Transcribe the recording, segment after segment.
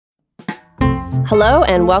Hello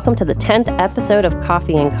and welcome to the 10th episode of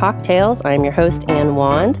Coffee and Cocktails. I'm your host, Anne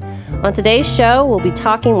Wand. On today's show, we'll be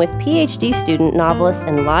talking with PhD student, novelist,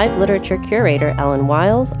 and live literature curator Ellen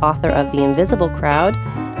Wiles, author of The Invisible Crowd,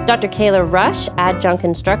 Dr. Kayla Rush, adjunct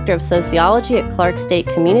instructor of sociology at Clark State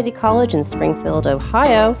Community College in Springfield,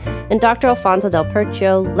 Ohio, and Dr. Alfonso Del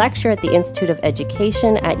Percio, lecturer at the Institute of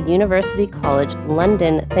Education at University College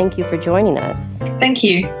London. Thank you for joining us. Thank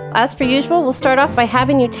you. As per usual, we'll start off by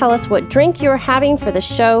having you tell us what drink you're having for the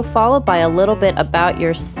show, followed by a little bit about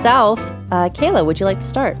yourself. Kayla, would you like to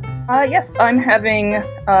start? Yes, I'm having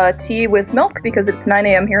tea with milk because it's 9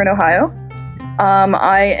 a.m. here in Ohio.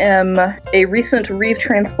 I am a recent Reeve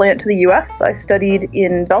transplant to the U.S. I studied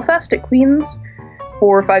in Belfast at Queen's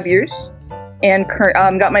for 5 years and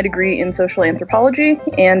got my degree in social anthropology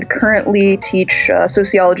and currently teach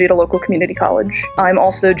sociology at a local community college. I'm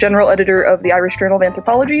also general editor of the Irish Journal of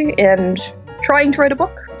Anthropology and trying to write a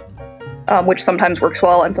book, which sometimes works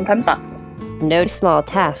well and sometimes not. No small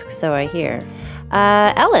task, so I hear.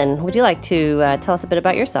 Ellen, would you like to tell us a bit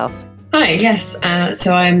about yourself? Hi, yes.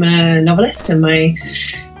 So I'm a novelist, and my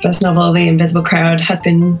first novel, The Invisible Crowd, has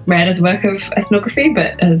been read as a work of ethnography,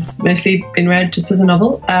 but has mostly been read just as a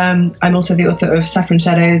novel. I'm also the author of Saffron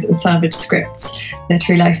Shadows and Savage Scripts,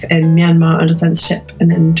 Literary Life in Myanmar Under Censorship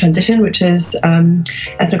and in Transition, which is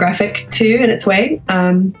ethnographic too in its way.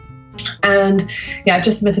 And yeah, I've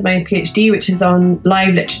just submitted my PhD, which is on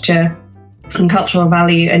live literature and cultural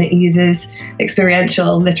value, and it uses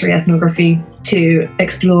experiential literary ethnography to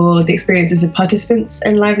explore the experiences of participants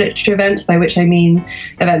in live literature events, by which I mean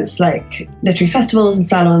events like literary festivals and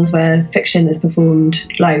salons where fiction is performed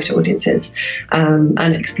live to audiences,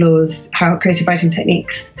 and explores how creative writing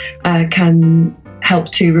techniques can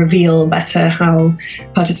help to reveal better how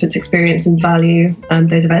participants experience and value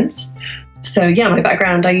those events. So yeah, my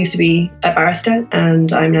background, I used to be a barrister,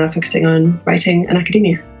 and I'm now focusing on writing and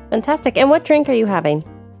academia. Fantastic. And what drink are you having?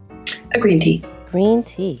 A green tea. Green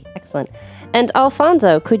tea. Excellent. And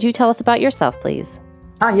Alfonso, could you tell us about yourself, please?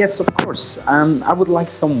 Yes, of course. I would like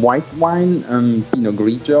some white wine, Pinot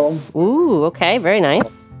Grigio. Ooh, okay. Very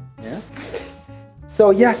nice. Yeah. So,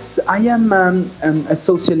 yes, I am a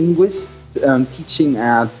sociolinguist teaching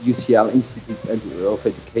at UCL Institute of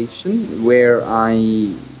Education, where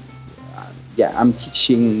I'm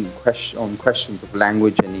teaching on questions of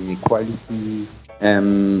language and inequality,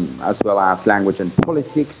 as well as language and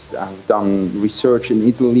politics. I've done research in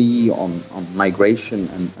Italy on migration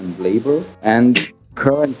and labor. And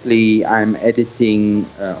currently I'm editing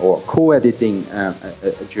or co-editing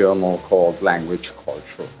a journal called Language,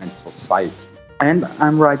 Culture and Society. And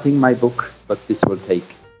I'm writing my book, but this will take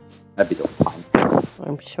a bit of time.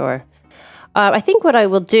 I'm sure. I think what I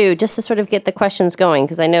will do, just to sort of get the questions going,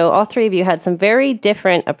 because I know all three of you had some very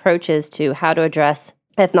different approaches to how to address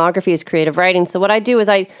ethnography as creative writing. So what I do is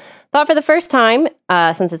I thought for the first time,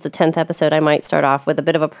 since it's the 10th episode, I might start off with a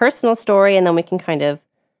bit of a personal story, and then we can kind of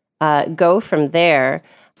go from there.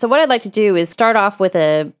 So what I'd like to do is start off with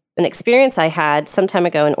an experience I had some time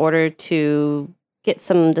ago in order to get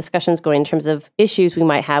some discussions going in terms of issues we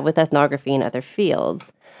might have with ethnography in other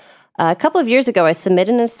fields. A couple of years ago, I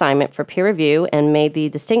submitted an assignment for peer review and made the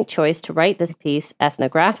distinct choice to write this piece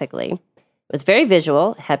ethnographically. It was very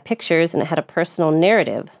visual, it had pictures, and it had a personal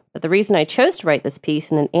narrative. But the reason I chose to write this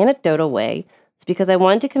piece in an anecdotal way is because I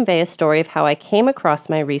wanted to convey a story of how I came across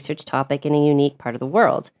my research topic in a unique part of the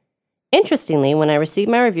world. Interestingly, when I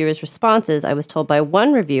received my reviewers' responses, I was told by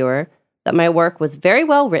one reviewer that my work was very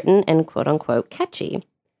well written and quote-unquote catchy,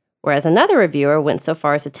 whereas another reviewer went so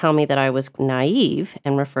far as to tell me that I was naive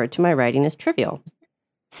and referred to my writing as trivial.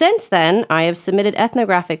 Since then, I have submitted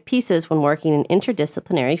ethnographic pieces when working in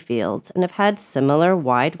interdisciplinary fields and have had similar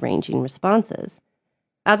wide-ranging responses.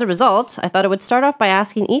 As a result, I thought I would start off by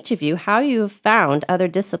asking each of you how you have found other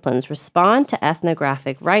disciplines respond to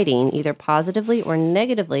ethnographic writing, either positively or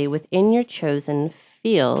negatively, within your chosen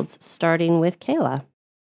fields, starting with Kayla.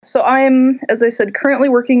 So I'm, as I said, currently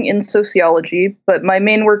working in sociology, but my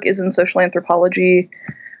main work is in social anthropology.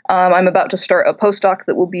 I'm about to start a postdoc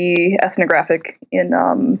that will be ethnographic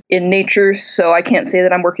in nature, so I can't say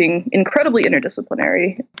that I'm working incredibly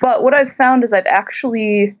interdisciplinary. But what I've found is I've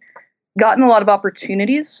actually gotten a lot of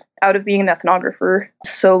opportunities out of being an ethnographer.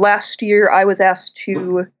 So last year I was asked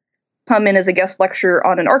to come in as a guest lecturer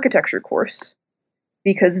on an architecture course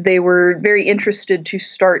because they were very interested to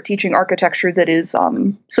start teaching architecture that is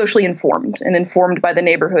socially informed and informed by the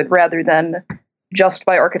neighborhood rather than just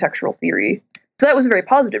by architectural theory. So that was a very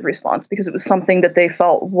positive response because it was something that they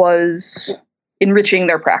felt was enriching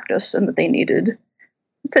their practice and that they needed.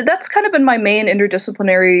 So that's kind of been my main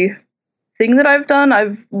interdisciplinary thing that I've done.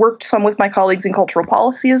 I've worked some with my colleagues in cultural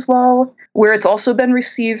policy as well, where it's also been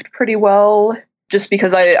received pretty well, just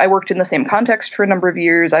because I worked in the same context for a number of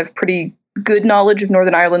years. I have pretty good knowledge of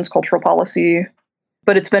Northern Ireland's cultural policy,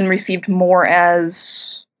 but it's been received more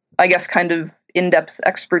as, I guess, kind of in-depth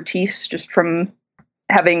expertise just from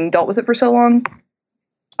having dealt with it for so long.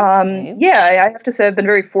 Yeah, I have to say I've been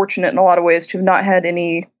very fortunate in a lot of ways to have not had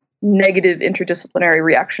any negative interdisciplinary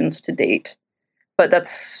reactions to date. But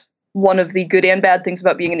that's one of the good and bad things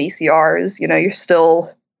about being an ECR is, you're still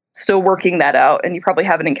working that out, and you probably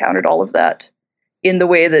haven't encountered all of that in the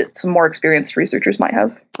way that some more experienced researchers might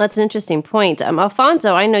have. That's an interesting point.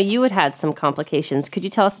 Alfonso, I know you had some complications. Could you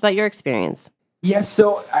tell us about your experience? Yes,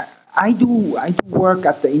 so I do work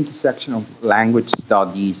at the intersection of language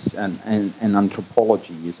studies and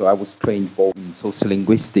anthropology. So I was trained both in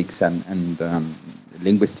sociolinguistics and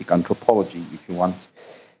linguistic anthropology, if you want.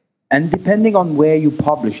 And depending on where you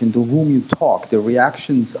publish and to whom you talk, the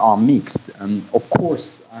reactions are mixed. And of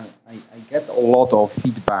course, I get a lot of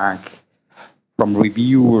feedback from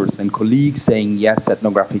reviewers and colleagues saying, yes,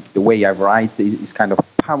 ethnographic, the way I write is kind of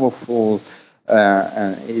powerful.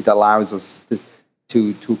 It allows us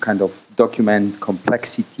to kind of document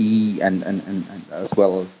complexity and as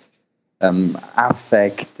well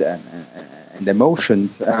affect and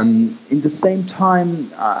emotions. In the same time,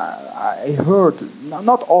 I heard,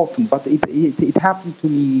 not often, but it happened to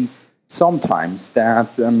me sometimes that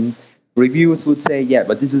reviewers would say, yeah,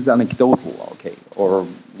 but this is anecdotal, okay, or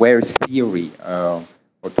where is theory, or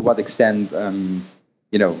to what extent,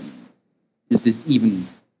 is this even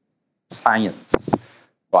science,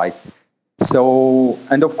 right? So,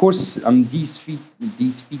 and of course, these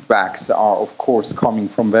feedbacks are, of course, coming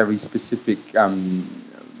from very specific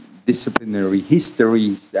disciplinary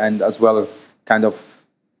histories and as well kind of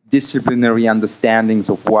disciplinary understandings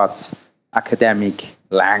of what academic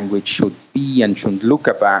language should be and should look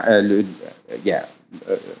about.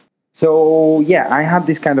 So, I had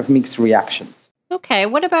this kind of mixed reactions. Okay,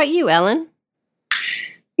 what about you, Ellen?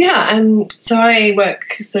 Yeah, so I work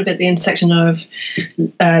sort of at the intersection of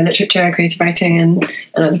literature, creative writing, and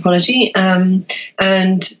anthropology. And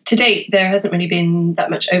to date, there hasn't really been that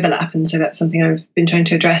much overlap, and so that's something I've been trying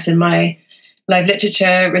to address in my live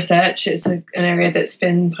literature research. It's an area that's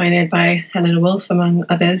been pioneered by Helena Wolf, among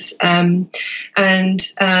others. And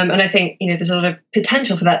I think there's a lot of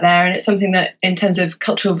potential for that there, and it's something that, in terms of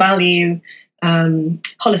cultural value,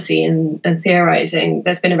 policy and theorizing,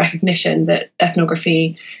 there's been a recognition that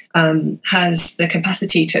ethnography has the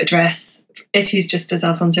capacity to address issues, just as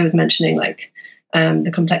Alfonso was mentioning, like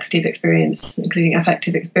the complexity of experience, including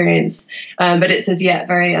affective experience. But it's as yet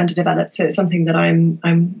very underdeveloped. So it's something that I'm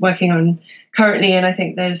working on currently, and I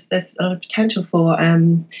think there's a lot of potential for.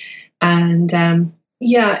 In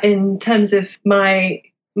terms of my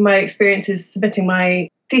experiences submitting my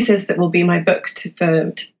thesis that will be my book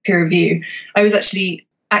for peer review, I was actually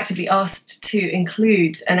actively asked to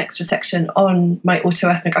include an extra section on my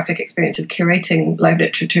autoethnographic experience of curating live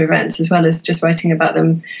literature events, as well as just writing about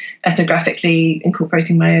them ethnographically,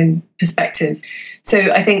 incorporating my own perspective. So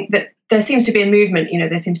I think that there seems to be a movement.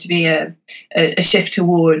 There seems to be a shift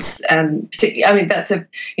towards, particularly. I mean,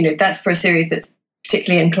 that's for a series that's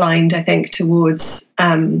particularly inclined, I think, towards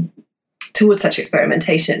such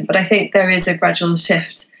experimentation. But I think there is a gradual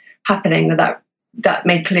shift happening that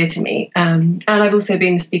made clear to me. And I've also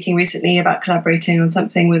been speaking recently about collaborating on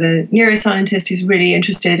something with a neuroscientist who's really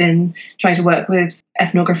interested in trying to work with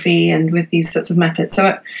ethnography and with these sorts of methods.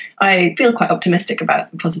 So I feel quite optimistic about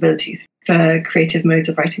the possibilities for creative modes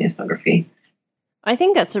of writing ethnography. I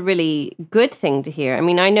think that's a really good thing to hear. I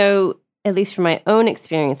mean, I know, at least from my own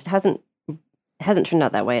experience, it hasn't turned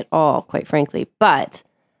out that way at all, quite frankly. But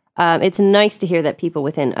it's nice to hear that people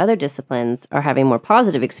within other disciplines are having more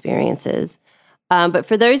positive experiences. But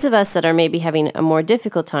for those of us that are maybe having a more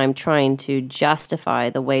difficult time trying to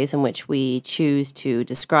justify the ways in which we choose to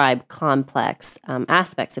describe complex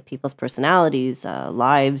aspects of people's personalities,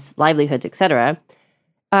 lives, livelihoods, etc.,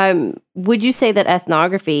 would you say that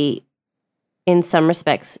ethnography, in some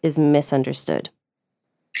respects, is misunderstood?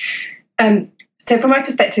 So from my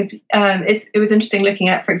perspective, it was interesting looking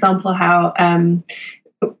at, for example, how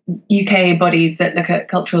UK bodies that look at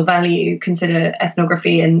cultural value consider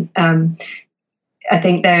ethnography, and I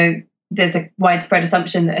think there's a widespread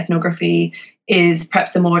assumption that ethnography is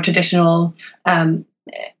perhaps the more traditional,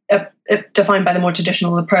 defined by the more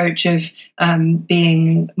traditional approach of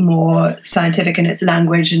being more scientific in its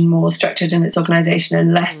language and more structured in its organization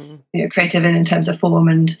and less creative in terms of form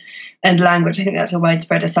and language. I think that's a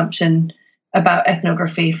widespread assumption about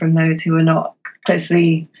ethnography from those who are not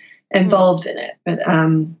closely involved in it. But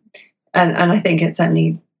and I think it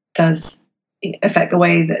certainly does affect the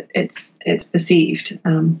way that it's perceived.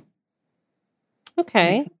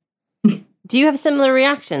 Okay. Do you have similar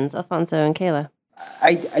reactions, Alfonso and Kayla?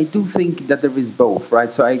 I do think that there is both,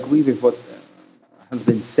 right? So I agree with what has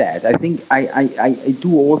been said. I think I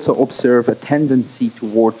do also observe a tendency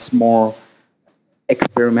towards more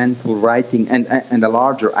experimental writing and a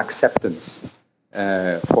larger acceptance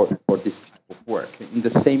for this type of work. In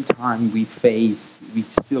the same time, we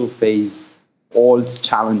still face old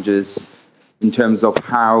challenges in terms of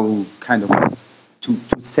how kind of to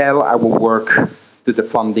sell our work to the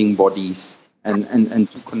funding bodies and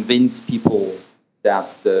to convince people that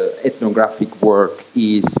the ethnographic work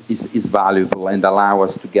is valuable and allow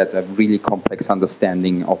us to get a really complex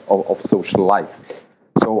understanding of social life.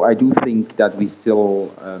 So I do think that we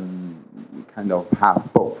still kind of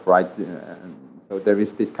have both, right? So there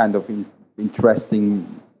is this kind of interesting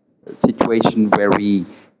situation where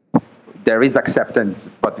there is acceptance,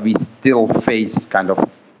 but we still face kind of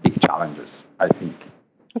big challenges, I think.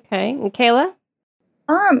 Okay. And Kayla?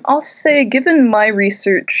 I'll say, given my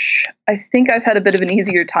research, I think I've had a bit of an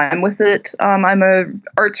easier time with it. I'm a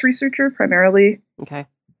arts researcher primarily. Okay.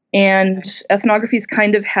 And ethnography is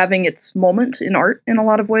kind of having its moment in art in a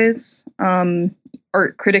lot of ways.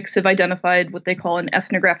 Art critics have identified what they call an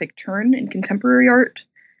ethnographic turn in contemporary art.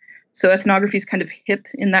 So ethnography is kind of hip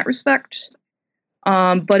in that respect.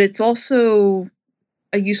 But it's also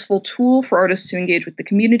a useful tool for artists to engage with the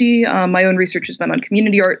community. My own research has been on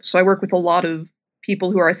community art, so I work with a lot of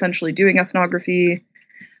people who are essentially doing ethnography.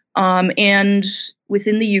 And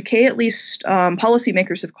within the UK, at least,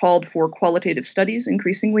 policymakers have called for qualitative studies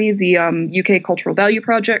increasingly. The UK Cultural Value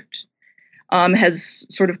Project has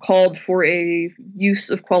sort of called for a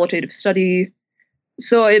use of qualitative study.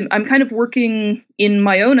 So I'm kind of working in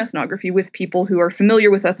my own ethnography with people who are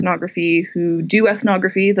familiar with ethnography, who do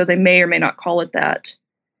ethnography, though they may or may not call it that,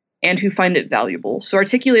 and who find it valuable. So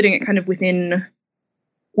articulating it kind of within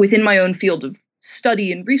my own field of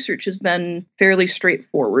study and research has been fairly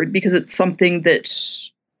straightforward because it's something that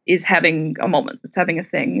is having a moment, it's having a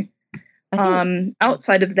thing.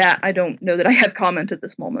 Outside of that, I don't know that I have comment at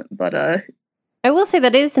this moment, but I will say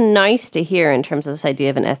that it is nice to hear in terms of this idea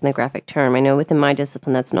of an ethnographic term. I know within my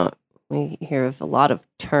discipline, we hear of a lot of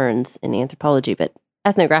turns in anthropology, but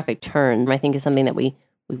ethnographic turn, I think, is something that we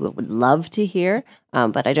would love to hear,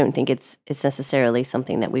 but I don't think it's necessarily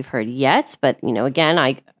something that we've heard yet. But, again,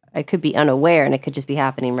 I could be unaware, and it could just be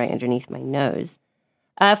happening right underneath my nose.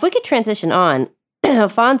 If we could transition on,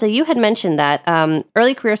 Alfonso, you had mentioned that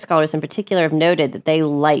early career scholars in particular have noted that they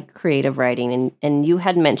like creative writing, and you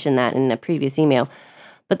had mentioned that in a previous email.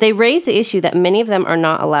 But they raise the issue that many of them are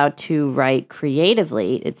not allowed to write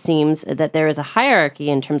creatively. It seems that there is a hierarchy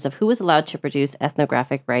in terms of who is allowed to produce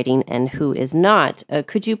ethnographic writing and who is not.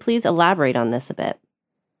 Could you please elaborate on this a bit?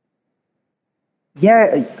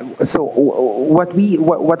 Yeah. So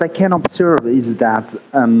what I can observe is that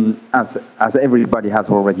as everybody has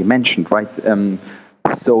already mentioned, right?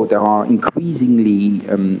 So there are increasingly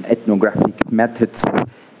ethnographic methods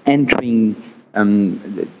entering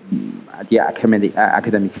the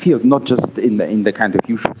academic field, not just in the kind of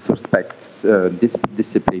usual suspects,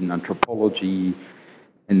 discipline, anthropology,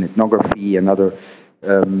 and ethnography, and other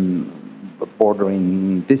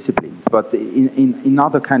bordering disciplines, but in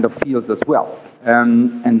other kind of fields as well.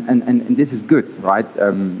 And this is good, right?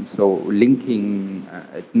 So linking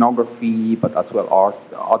ethnography, but as well art,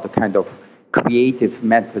 other kind of creative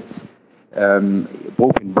methods,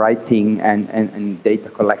 both in writing and data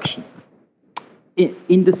collection.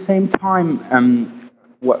 In the same time,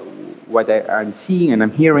 what I'm seeing and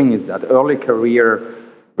I'm hearing is that early career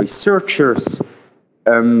researchers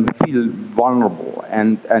feel vulnerable,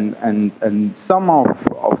 and some of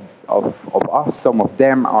us, some of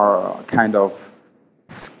them are kind of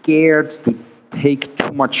scared to take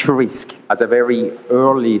too much risk at a very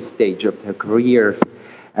early stage of their career,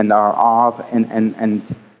 and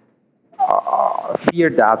fear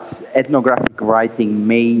that ethnographic writing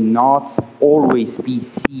may not always be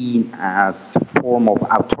seen as a form of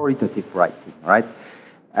authoritative writing, right?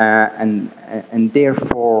 And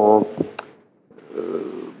therefore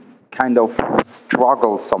kind of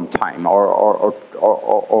struggle sometime or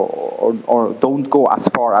don't go as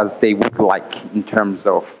far as they would like in terms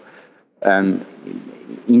of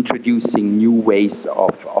introducing new ways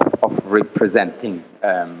of representing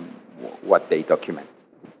what they document.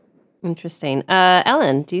 Interesting.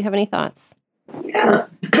 Ellen, do you have any thoughts? Yeah,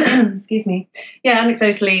 excuse me. Yeah,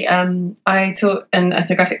 anecdotally, I taught an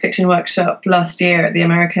ethnographic fiction workshop last year at the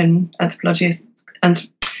American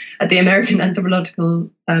at the American Anthropological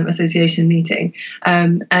Association meeting,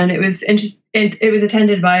 and it was it was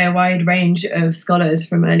attended by a wide range of scholars,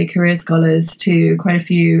 from early career scholars to quite a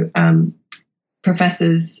few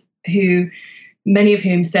professors, who many of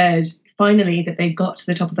whom said finally that they got to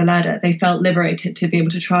the top of the ladder. They felt liberated to be able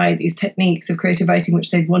to try these techniques of creative writing,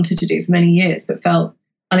 which they'd wanted to do for many years, but felt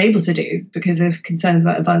unable to do because of concerns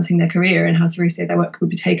about advancing their career and how seriously their work would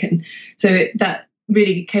be taken. So that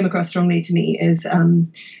really came across strongly to me as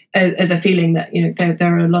a feeling that, you know,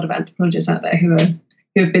 there are a lot of anthropologists out there who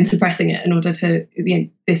have been suppressing it in order to, you know,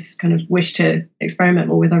 this kind of wish to experiment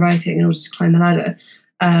more with their writing in order to climb the ladder.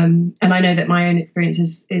 And I know that my own experience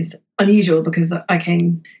is unusual because I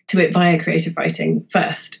came to it via creative writing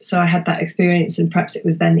first. So I had that experience, and perhaps it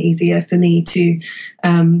was then easier for me to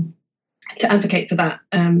advocate for that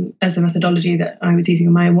as a methodology that I was using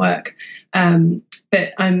in my own work.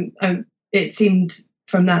 But it seemed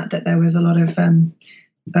from that there was a lot of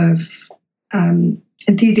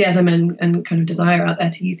enthusiasm and kind of desire out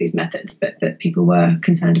there to use these methods, but that people were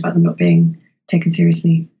concerned about them not being taken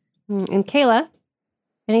seriously. And Kayla,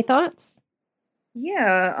 any thoughts?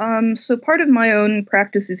 Yeah, so part of my own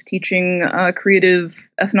practice is teaching creative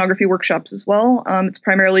ethnography workshops as well. It's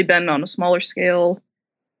primarily been on a smaller scale,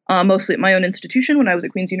 mostly at my own institution when I was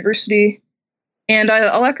at Queen's University. And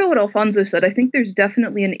I'll echo what Alfonso said. I think there's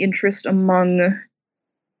definitely an interest among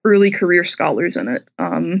early career scholars in it.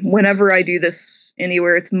 Whenever I do this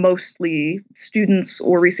anywhere, it's mostly students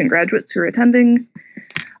or recent graduates who are attending.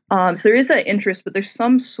 So there is that interest, but there's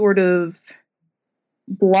some sort of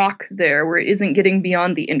block there where it isn't getting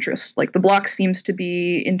beyond the interest. Like the block seems to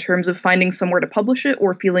be in terms of finding somewhere to publish it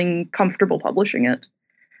or feeling comfortable publishing it.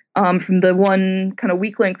 From the one kind of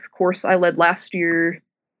week-length course I led last year,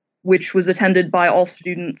 which was attended by all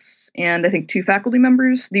students and I think 2 faculty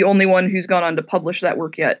members, the only one who's gone on to publish that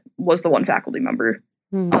work yet was the one faculty member.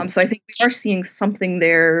 Mm-hmm. So I think we are seeing something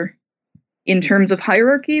there in terms of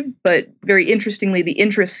hierarchy, but very interestingly, the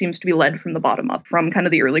interest seems to be led from the bottom up, from kind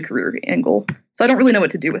of the early career angle. So I don't really know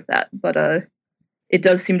what to do with that, but it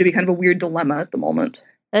does seem to be kind of a weird dilemma at the moment.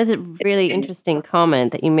 That's a really interesting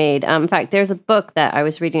comment that you made. In fact, there's a book that I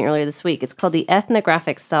was reading earlier this week. It's called The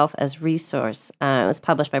Ethnographic Self as Resource. It was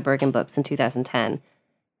published by Bergham Books in 2010.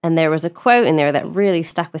 And there was a quote in there that really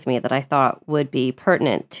stuck with me that I thought would be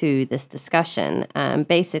pertinent to this discussion.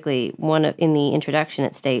 Basically, in the introduction,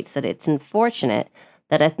 it states that it's unfortunate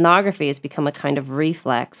that ethnography has become a kind of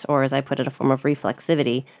reflex, or as I put it, a form of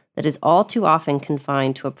reflexivity, that is all too often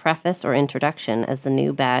confined to a preface or introduction as the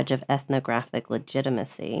new badge of ethnographic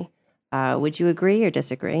legitimacy. Would you agree or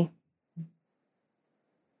disagree?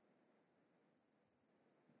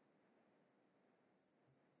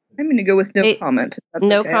 I'm going to go with no comment.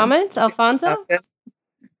 No okay. Comment, Alfonso?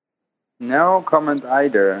 No comment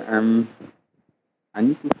either. I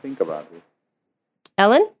need to think about it.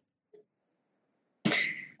 Ellen?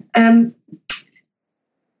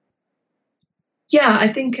 Yeah, I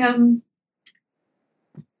think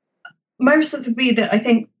my response would be that I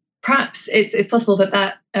think perhaps it's possible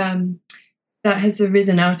that has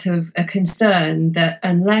arisen out of a concern that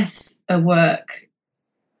unless a work,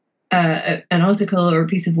 an article or a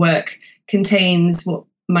piece of work contains what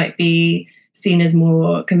might be seen as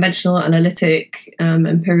more conventional, analytic,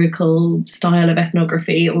 empirical style of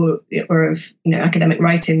ethnography or of academic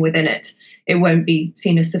writing within it, it won't be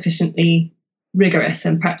seen as sufficiently rigorous,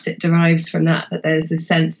 and perhaps it derives from that there's this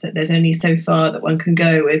sense that there's only so far that one can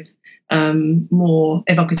go with more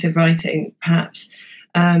evocative writing, perhaps.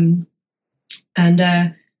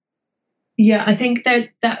 Yeah, I think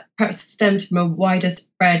that perhaps stems from a wider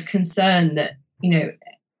spread concern that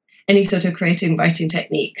any sort of creative writing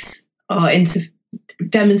techniques are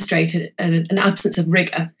demonstrated an absence of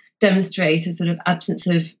rigor, demonstrate a sort of absence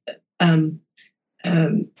of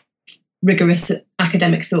rigorous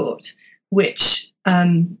academic thought, which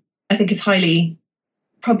I think is highly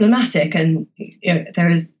problematic. And there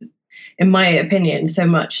is, in my opinion, so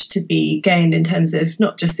much to be gained in terms of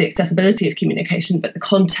not just the accessibility of communication, but the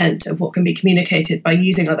content of what can be communicated by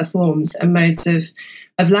using other forms and modes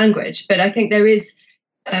of language. But I think there is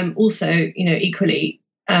also, equally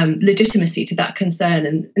legitimacy to that concern,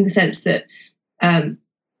 and in the sense that,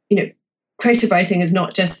 creative writing is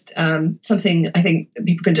not just something I think that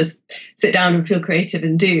people can just sit down and feel creative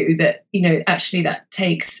and do. That actually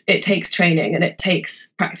it takes training and it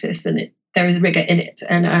takes practice, and there is rigor in it.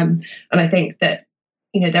 And I think that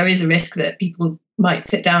there is a risk that people might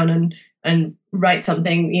sit down and write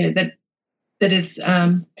something that is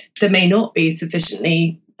that may not be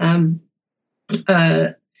sufficiently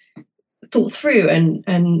thought through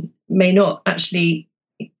and may not actually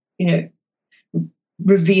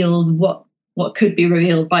reveal what what could be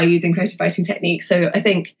revealed by using creative writing techniques. So I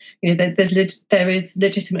think there is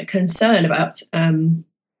legitimate concern about a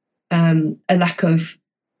lack of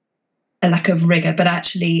rigor, but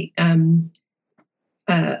actually,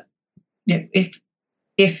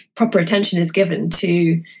 if proper attention is given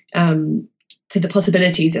to the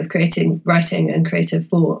possibilities of creating writing and creative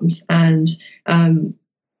forms, and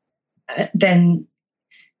then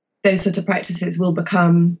those sorts of practices will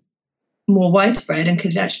become more widespread and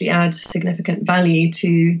could actually add significant value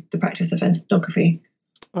to the practice of ethnography.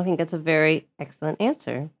 I think that's a very excellent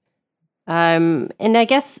answer. And I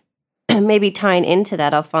guess maybe tying into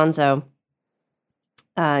that, Alfonso,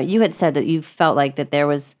 you had said that you felt like that there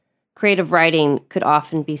was creative writing could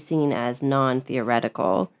often be seen as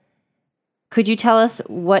non-theoretical. Could you tell us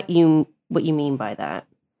what you mean by that?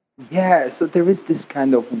 Yeah, so there is this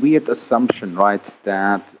kind of weird assumption, right,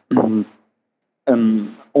 that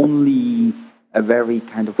only a very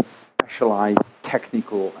kind of specialized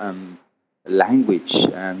technical language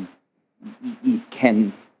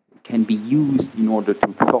can be used in order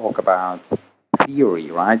to talk about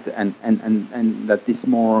theory, right? And that this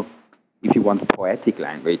more, if you want, poetic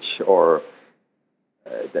language, or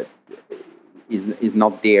that is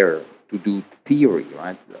not there to do theory,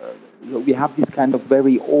 right? So we have this kind of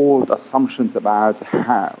very old assumptions about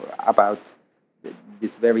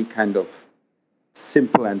this very kind of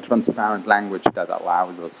simple and transparent language that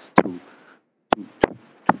allows us to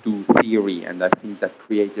do theory, and I think that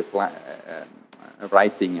creative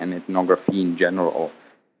writing and ethnography in general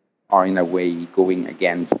are in a way going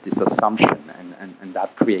against this assumption, and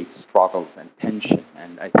that creates struggles and tension.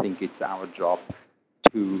 And I think it's our job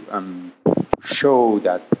to show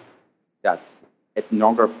that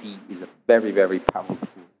ethnography is a very, very powerful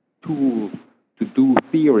tool to do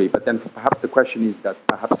theory, but then perhaps the question is that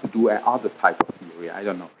perhaps to do other type of theory, I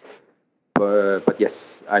don't know. But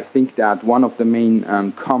yes, I think that one of the main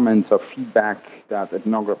comments or feedback that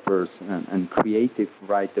ethnographers and creative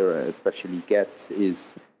writers especially get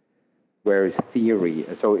is, where is theory?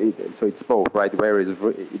 So it's both, right? Where is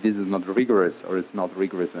this is not rigorous, or it's not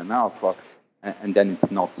rigorous enough, and then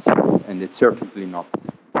it's not, and it's certainly not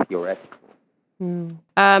theoretical.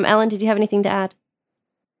 Ellen, did you have anything to add?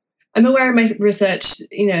 I'm aware in my research,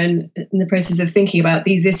 in the process of thinking about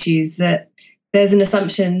these issues, that there's an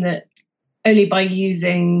assumption that only by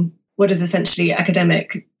using what is essentially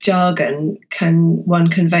academic jargon can one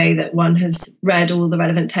convey that one has read all the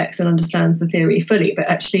relevant texts and understands the theory fully. But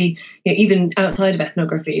actually, even outside of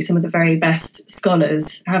ethnography, some of the very best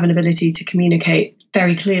scholars have an ability to communicate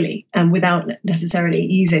very clearly and without necessarily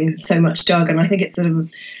using so much jargon. I think it's sort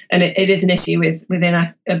of, and it is an issue within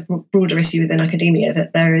a broader issue within academia,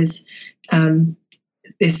 that there is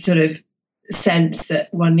this sort of sense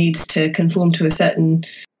that one needs to conform to a certain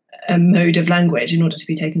mode of language in order to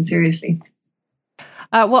be taken seriously.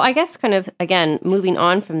 Well, I guess kind of, again, moving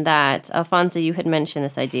on from that, Alfonso, you had mentioned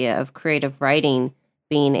this idea of creative writing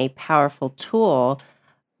being a powerful tool.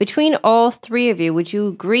 Between all three of you, would you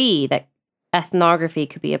agree that ethnography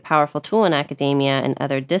could be a powerful tool in academia and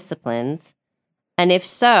other disciplines? And if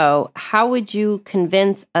so, how would you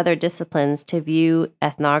convince other disciplines to view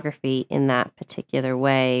ethnography in that particular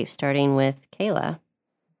way, starting with Kayla?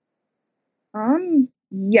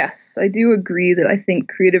 Yes, I do agree that I think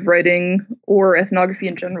creative writing, or ethnography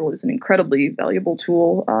in general, is an incredibly valuable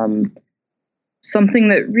tool. Something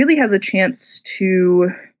that really has a chance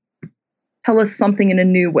to tell us something in a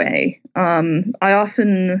new way. I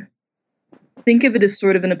often think of it as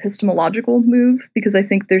sort of an epistemological move, because I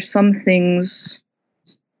think there's some things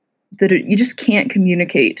that you just can't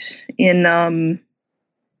communicate in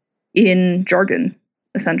jargon,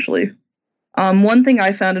 essentially. One thing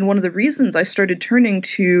I found, and one of the reasons I started turning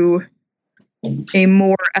to a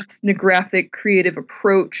more ethnographic creative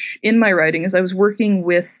approach in my writing, is I was working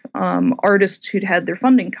with artists who'd had their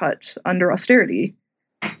funding cut under austerity.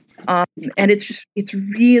 And it's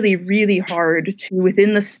really, really hard to,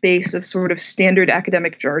 within the space of sort of standard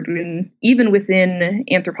academic jargon, even within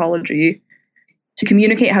anthropology, to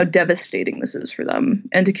communicate how devastating this is for them,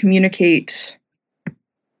 and to communicate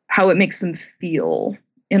how it makes them feel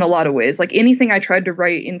in a lot of ways. Like, anything I tried to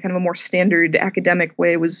write in kind of a more standard academic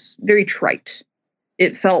way was very trite.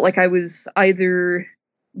 It felt like I was either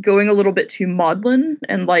going a little bit too maudlin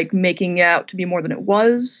and like making it out to be more than it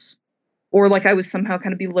was, or like I was somehow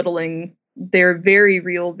kind of belittling their very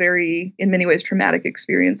real, very, in many ways, traumatic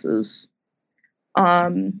experiences.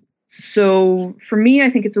 So for me, I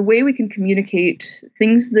think it's a way we can communicate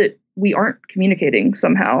things that we aren't communicating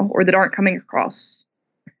somehow, or that aren't coming across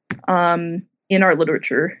in our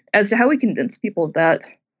literature. As to how we convince people of that,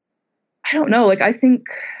 I don't know. Like, I think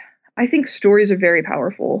stories are very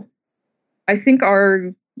powerful. I think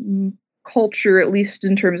our culture, at least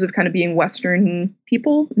in terms of kind of being Western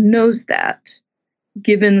people, knows that,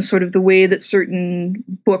 given sort of the way that certain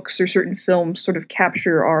books or certain films sort of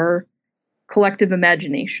capture our collective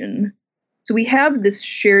imagination. So we have this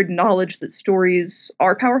shared knowledge that stories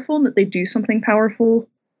are powerful and that they do something powerful.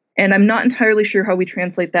 And I'm not entirely sure how we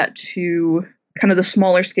translate that to kind of the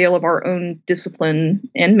smaller scale of our own discipline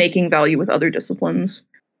and making value with other disciplines,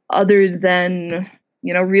 other than,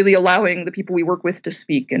 really allowing the people we work with to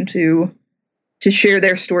speak and to share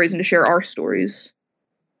their stories and to share our stories.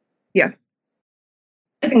 Yeah.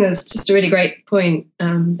 I think that's just a really great point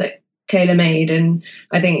that Kayla made. And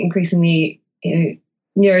I think increasingly,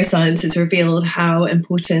 neuroscience has revealed how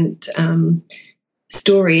important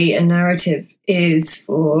story and narrative is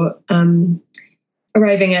for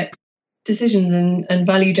arriving at decisions and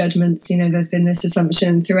value judgments. There's been this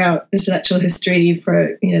assumption throughout intellectual history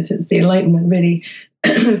for, since the Enlightenment, really,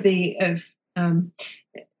 of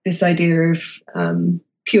this idea of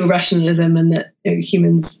pure rationalism, and that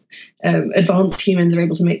humans, advanced humans, are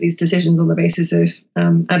able to make these decisions on the basis of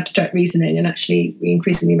abstract reasoning. And actually, we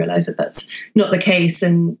increasingly realize that that's not the case.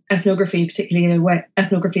 And ethnography, particularly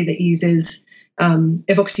ethnography that uses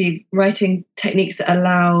evocative writing techniques that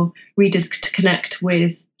allow readers to connect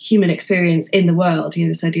with human experience in the world,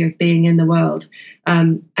 this idea of being in the world,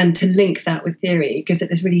 and to link that with theory, gives it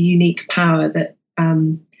this really unique power that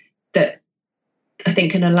I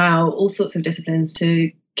think can allow all sorts of disciplines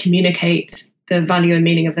to communicate the value and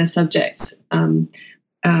meaning of their subjects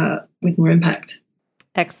with more impact.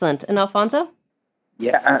 Excellent. And Alfonso?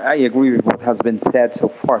 Yeah, I agree with what has been said so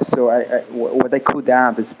far. So what I could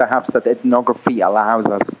add is perhaps that ethnography allows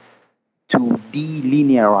us to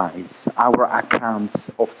delinearize our accounts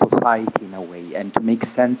of society in a way, and to make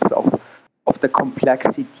sense of the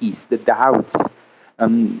complexities, the doubts,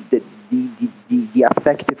 the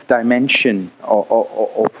affective dimension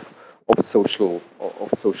of social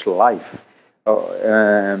life,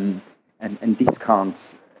 and this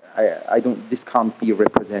can't this can't be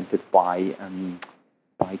represented by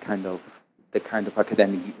the kind of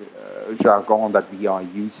academic jargon that we are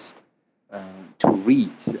used to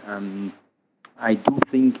read. I do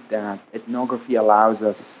think that ethnography allows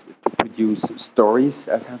us to produce stories,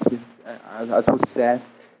 as was said,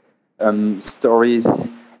 stories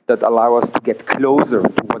that allow us to get closer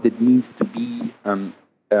to what it means to be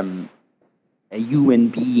a human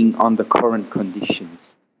being under current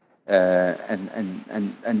conditions,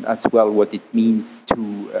 and as well what it means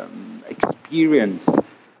to experience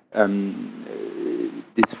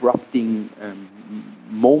disrupting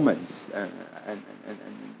moments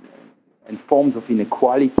and forms of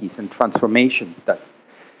inequalities and transformations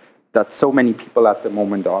that so many people at the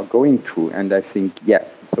moment are going through. And I think,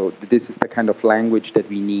 so this is the kind of language that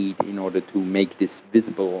we need in order to make this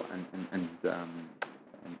visible and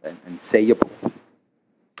sayable.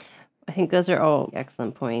 I think those are all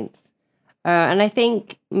excellent points. And I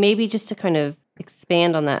think maybe just to kind of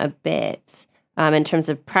expand on that a bit, in terms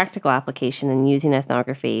of practical application and using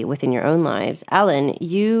ethnography within your own lives. Ellen,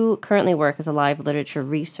 you currently work as a live literature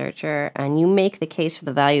researcher, and you make the case for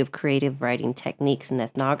the value of creative writing techniques in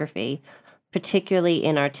ethnography, particularly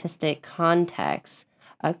in artistic contexts.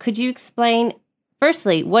 Could you explain,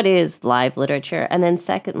 firstly, what is live literature, and then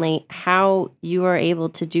secondly, how you are able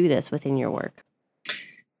to do this within your work?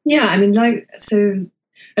 Yeah, I mean,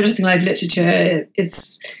 addressing live literature,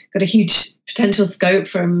 it's got a huge potential scope,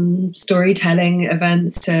 from storytelling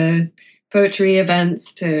events to poetry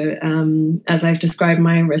events to, as I've described,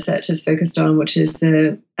 my research is focused on, which is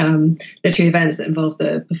the literary events that involve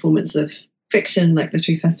the performance of fiction, like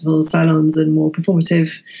literary festivals, salons, and more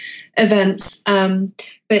performative events.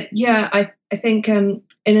 But yeah, I think in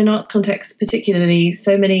an arts context particularly,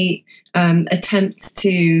 so many attempts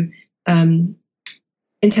to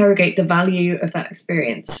interrogate the value of that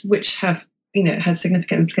experience, which has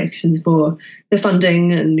significant implications for the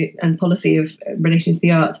funding and policy of relation to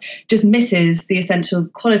the arts, just misses the essential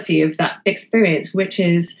quality of that experience, which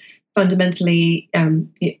is fundamentally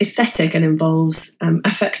aesthetic and involves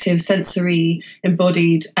affective, sensory,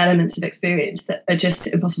 embodied elements of experience that are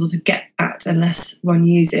just impossible to get at unless one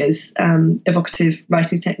uses evocative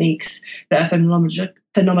writing techniques that are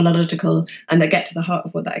phenomenological and that get to the heart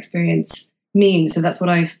of what that experience means. So that's what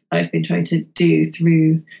I've been trying to do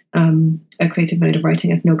through a creative mode of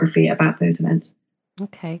writing ethnography about those events.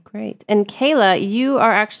 Okay, great. And Kayla, you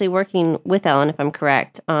are actually working with Ellen, if I'm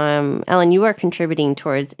correct. Ellen, you are contributing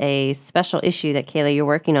towards a special issue that, Kayla, you're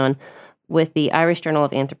working on with the Irish Journal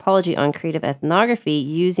of Anthropology on creative ethnography,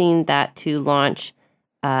 using that to launch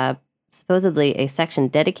supposedly a section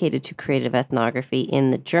dedicated to creative ethnography in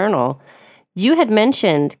the journal. You had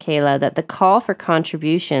mentioned, Kayla, that the call for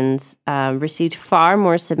contributions received far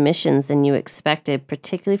more submissions than you expected,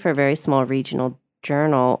 particularly for a very small regional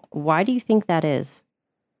journal. Why do you think that is?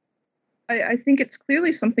 I think it's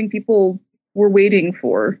clearly something people were waiting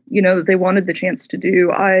for, that they wanted the chance to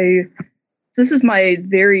do. This is my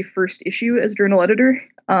very first issue as journal editor,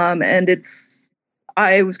 and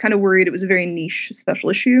I was kind of worried it was a very niche special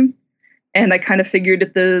issue, and I kind of figured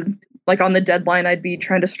on the deadline I'd be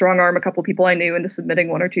trying to strong arm a couple people I knew into submitting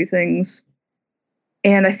one or two things.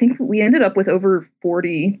 And I think we ended up with over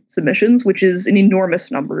 40 submissions, which is an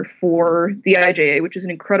enormous number for the IJA, which is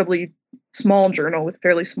an incredibly small journal with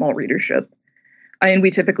fairly small readership. And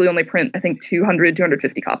we typically only print, I think, 200,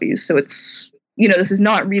 250 copies. So it's, this is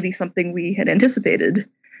not really something we had anticipated,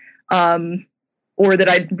 or that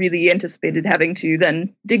I'd really anticipated having to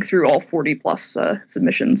then dig through all 40 plus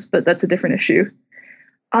submissions. But that's a different issue.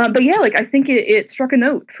 But yeah, I think it struck a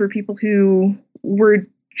note for people who were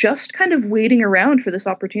just kind of waiting around for this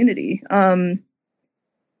opportunity.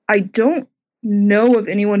 I don't know of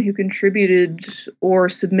anyone who contributed or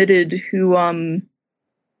submitted who,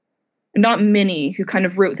 not many who kind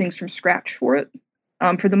of wrote things from scratch for it.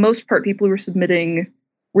 For the most part, people who were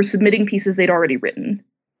submitting pieces they'd already written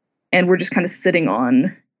and were just kind of sitting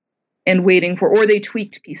on and waiting for, or they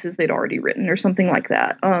tweaked pieces they'd already written or something like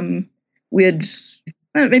that. We had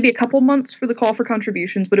maybe a couple months for the call for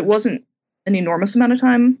contributions, but it wasn't an enormous amount of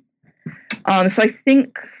time. So I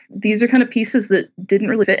think these are kind of pieces that didn't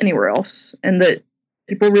really fit anywhere else and that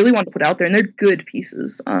people really want to put out there, and they're good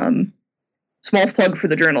pieces. Small plug for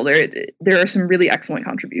the journal. There are some really excellent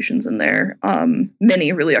contributions in there.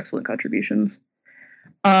 Many really excellent contributions.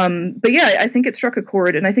 But yeah, I think it struck a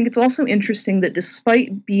chord, and I think it's also interesting that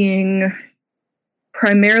despite being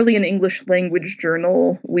primarily an English language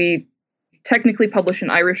journal, we technically publish in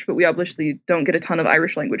Irish, but we obviously don't get a ton of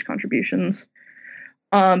Irish language contributions.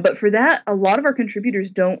 But for that, a lot of our contributors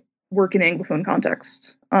don't work in Anglophone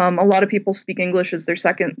contexts. A lot of people speak English as their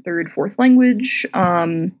second, third, fourth language.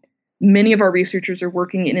 Many of our researchers are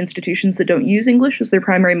working in institutions that don't use English as their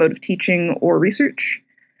primary mode of teaching or research.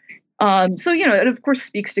 So, it of course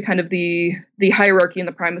speaks to kind of the hierarchy and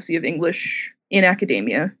the primacy of English in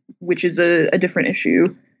academia, which is a different issue.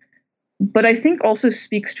 But I think also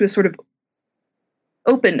speaks to a sort of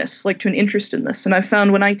openness, to an interest in this. And I've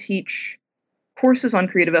found when I teach courses on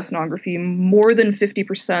creative ethnography, more than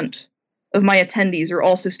 50% of my attendees are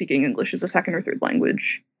also speaking English as a second or third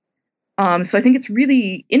language. So I think it's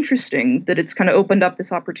really interesting that it's kind of opened up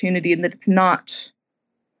this opportunity and that it's not,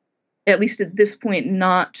 at least at this point,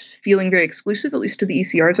 not feeling very exclusive, at least to the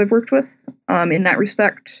ECRs I've worked with in that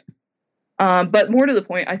respect. But more to the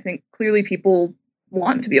point, I think clearly people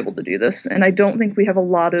want to be able to do this. And I don't think we have a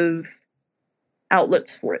lot of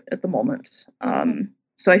outlets for it at the moment.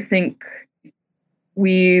 So I think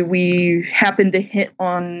we happen to hit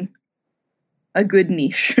on a good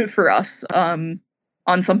niche for us,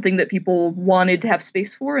 on something that people wanted to have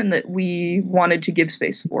space for and that we wanted to give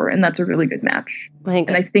space for. And that's a really good match.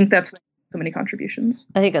 I think that's why so many contributions.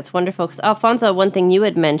 I think that's wonderful. Because Alfonso, one thing you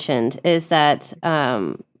had mentioned is that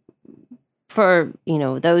for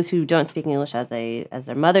those who don't speak English as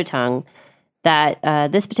their mother tongue, that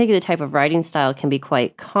this particular type of writing style can be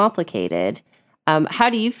quite complicated. How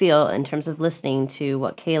do you feel in terms of listening to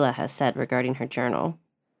what Kayla has said regarding her journal?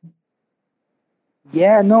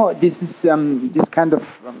 Yeah, no, this is this kind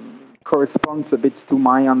of corresponds a bit to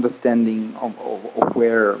my understanding of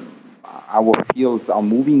where our fields are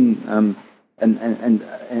moving, and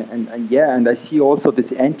I see also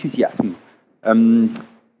this enthusiasm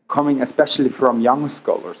coming especially from young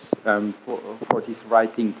scholars for these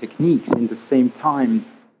writing techniques. In the same time,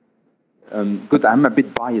 good, I'm a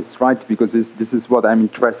bit biased, right? Because this is what I'm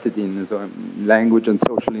interested in, so language and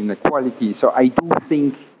social inequality. So I do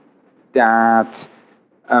think that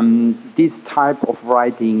this type of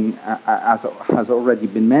writing, as has already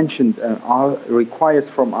been mentioned, requires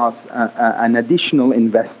from us an additional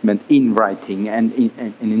investment in writing and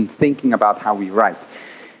in thinking about how we write.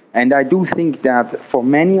 And I do think that for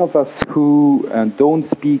many of us who don't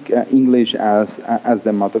speak English as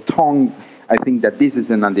their mother tongue, I think that this is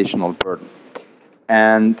an additional burden,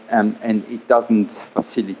 and it doesn't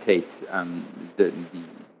facilitate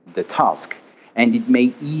the task, and it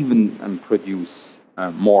may even produce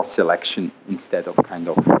more selection instead of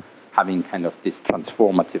having this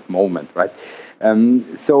transformative moment, right?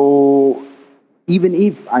 So even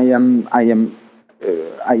if I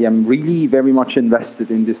am really very much invested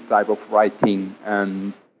in this type of writing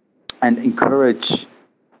and encourage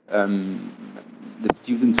the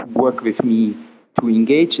students who work with me to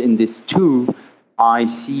engage in this too, I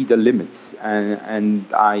see the limits, and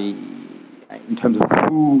in terms of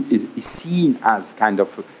who is seen as kind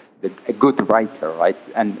of a good writer, right?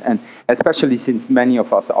 And especially since many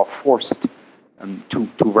of us are forced to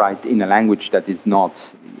write in a language that is not,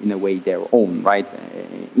 in a way, their own, right?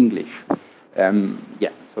 English.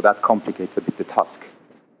 So that complicates a bit the task.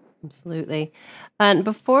 Absolutely. And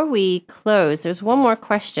before we close, there's one more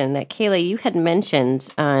question that, Kayla, you had mentioned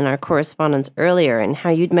in our correspondence earlier, and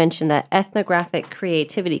how you'd mentioned that ethnographic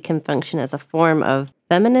creativity can function as a form of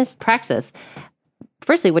feminist praxis.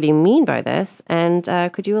 Firstly, what do you mean by this? And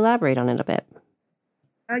could you elaborate on it a bit?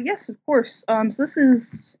 Yes, of course. So this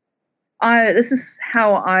is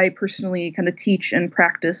how I personally kind of teach and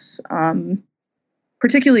practice,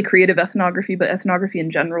 particularly creative ethnography, but ethnography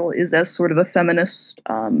in general is as sort of a feminist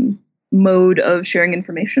mode of sharing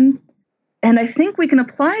information. And I think we can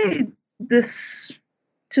apply this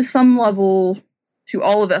to some level to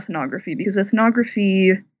all of ethnography, because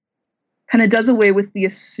ethnography kind of does away with the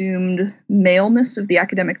assumed maleness of the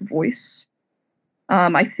academic voice.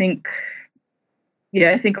 I think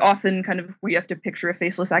often kind of we have to picture a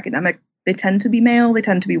faceless academic. They tend to be male, they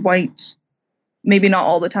tend to be white, maybe not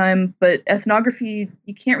all the time, but ethnography,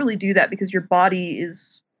 you can't really do that because your body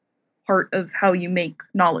is part of how you make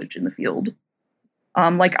knowledge in the field.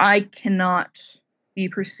 Like I cannot be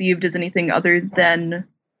perceived as anything other than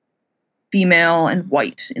female and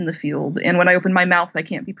white in the field. And when I open my mouth, I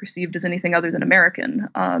can't be perceived as anything other than American.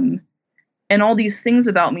 And all these things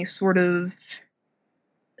about me sort of,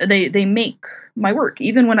 they make my work.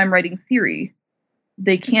 Even when I'm writing theory,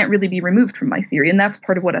 they can't really be removed from my theory. And that's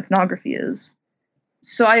part of what ethnography is.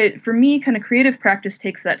 So for me, kind of creative practice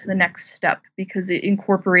takes that to the next step because it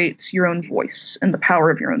incorporates your own voice and the power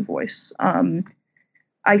of your own voice.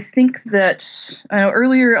 I think that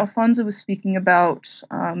earlier Alfonso was speaking about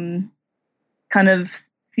kind of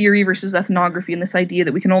theory versus ethnography and this idea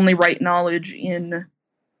that we can only write knowledge in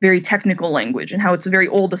very technical language and how it's a very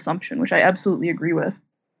old assumption, which I absolutely agree with.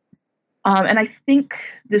 And I think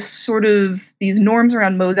these norms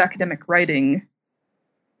around Moe's academic writing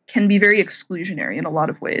can be very exclusionary in a lot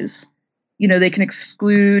of ways. You know, they can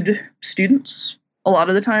exclude students a lot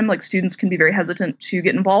of the time. Like students can be very hesitant to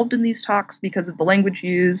get involved in these talks because of the language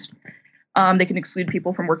used. They can exclude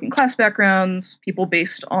people from working class backgrounds, people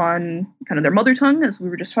based on kind of their mother tongue, as we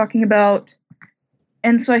were just talking about.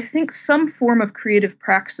 And so I think some form of creative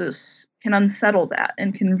praxis can unsettle that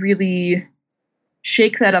and can really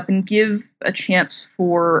shake that up and give a chance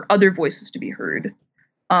for other voices to be heard.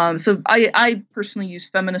 So I personally use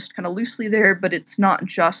feminist kind of loosely there, but it's not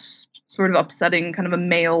just sort of upsetting kind of a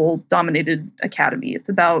male-dominated academy. It's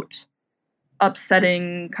about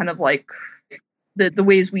upsetting kind of like the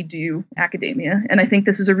ways we do academia. And I think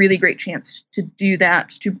this is a really great chance to do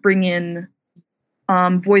that, to bring in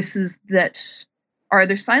voices that are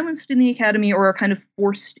either silenced in the academy or are kind of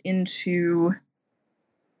forced into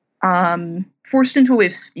a way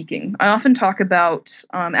of speaking. I often talk about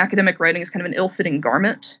academic writing as kind of an ill-fitting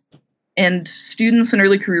garment, and students and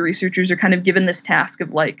early career researchers are kind of given this task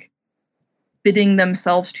of like fitting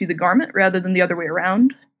themselves to the garment rather than the other way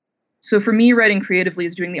around. So for me, writing creatively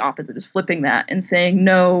is doing the opposite, is flipping that and saying,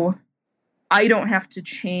 no, I don't have to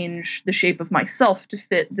change the shape of myself to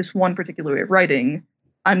fit this one particular way of writing.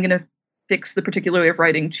 I'm going to fix the particular way of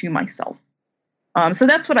writing to myself. So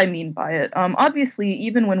that's what I mean by it. Obviously,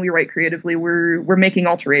 even when we write creatively, we're making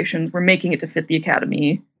alterations. We're making it to fit the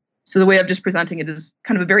academy. So the way I'm just presenting it is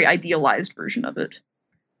kind of a very idealized version of it.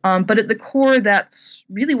 But at the core, that's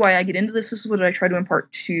really why I get into this. This is what I try to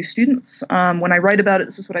impart to students. When I write about it,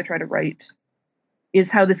 this is what I try to write,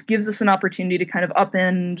 is how this gives us an opportunity to kind of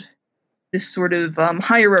upend this sort of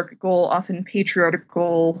hierarchical, often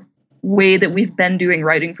patriarchal way that we've been doing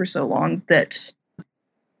writing for so long that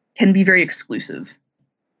can be very exclusive,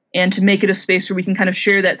 and to make it a space where we can kind of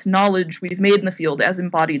share that knowledge we've made in the field as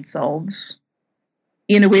embodied selves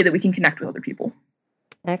in a way that we can connect with other people.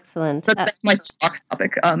 Excellent. So that's my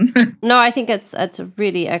topic. No, I think that's a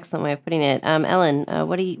really excellent way of putting it. Ellen,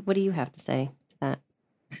 what do you have to say to that?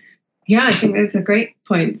 Yeah, I think those are great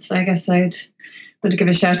points. I guess I'd want to give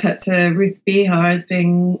a shout out to Ruth Behar as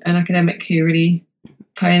being an academic who really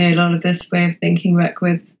pioneered a lot of this way of thinking, work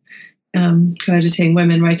with co-editing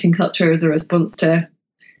women writing culture as a response to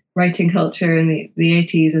writing culture in the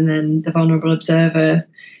 80s, and then The Vulnerable Observer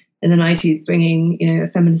in the 90s, bringing a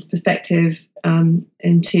feminist perspective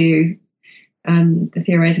into the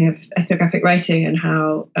theorizing of ethnographic writing and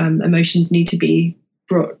how emotions need to be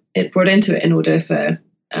brought into it in order for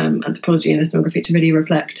anthropology and ethnography to really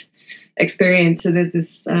reflect experience. So there's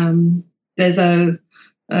this there's a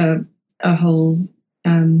whole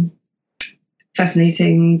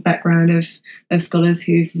fascinating background of scholars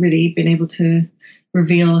who've really been able to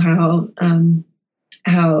reveal how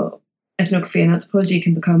ethnography and anthropology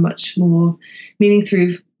can become much more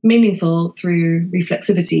meaningful through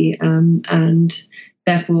reflexivity, and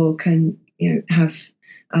therefore can have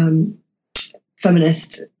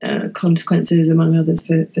feminist consequences, among others,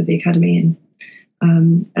 for the academy,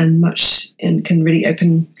 and can really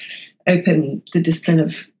open the discipline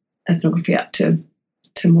of ethnography up to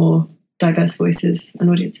more diverse voices and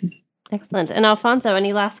audiences. Excellent. And Alfonso,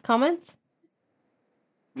 any last comments?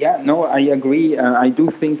 Yeah, no, I agree. I do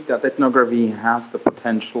think that ethnography has the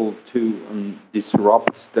potential to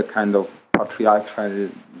disrupt the kind of patriarchal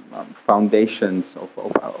foundations of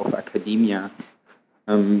academia.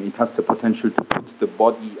 It has the potential to put the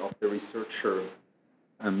body of the researcher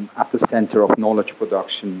at the center of knowledge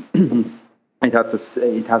production. It has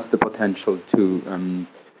the potential to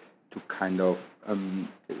kind of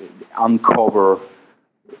uncover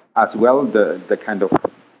as well the kind of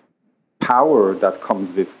power that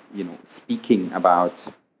comes with speaking about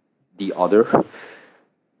the other.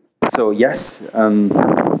 So yes,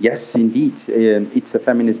 indeed, it's a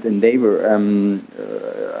feminist endeavor.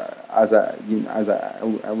 As I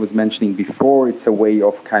was mentioning before, it's a way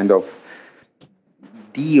of kind of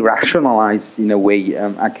de-rationalize, in a way,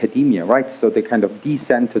 academia, right? So they kind of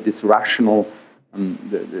decenter this rational,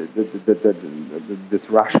 this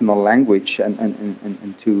rational language, and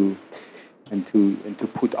to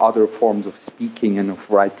put other forms of speaking and of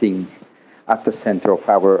writing at the center of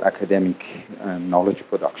our academic knowledge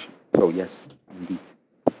production. So yes, indeed.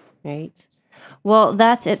 Great. Well,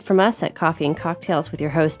 that's it from us at Coffee and Cocktails with your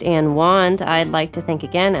host, Anne Wand. I'd like to thank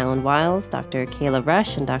again Alan Wiles, Dr. Kayla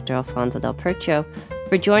Rush, and Dr. Alfonso Del Percio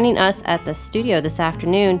for joining us at the studio this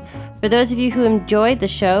afternoon. For those of you who enjoyed the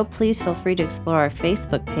show, please feel free to explore our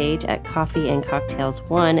Facebook page at Coffee and Cocktails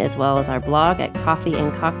 1, as well as our blog at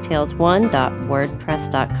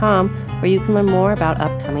coffeeandcocktails1.wordpress.com, where you can learn more about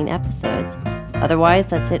upcoming episodes. Otherwise,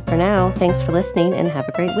 that's it for now. Thanks for listening and have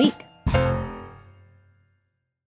a great week.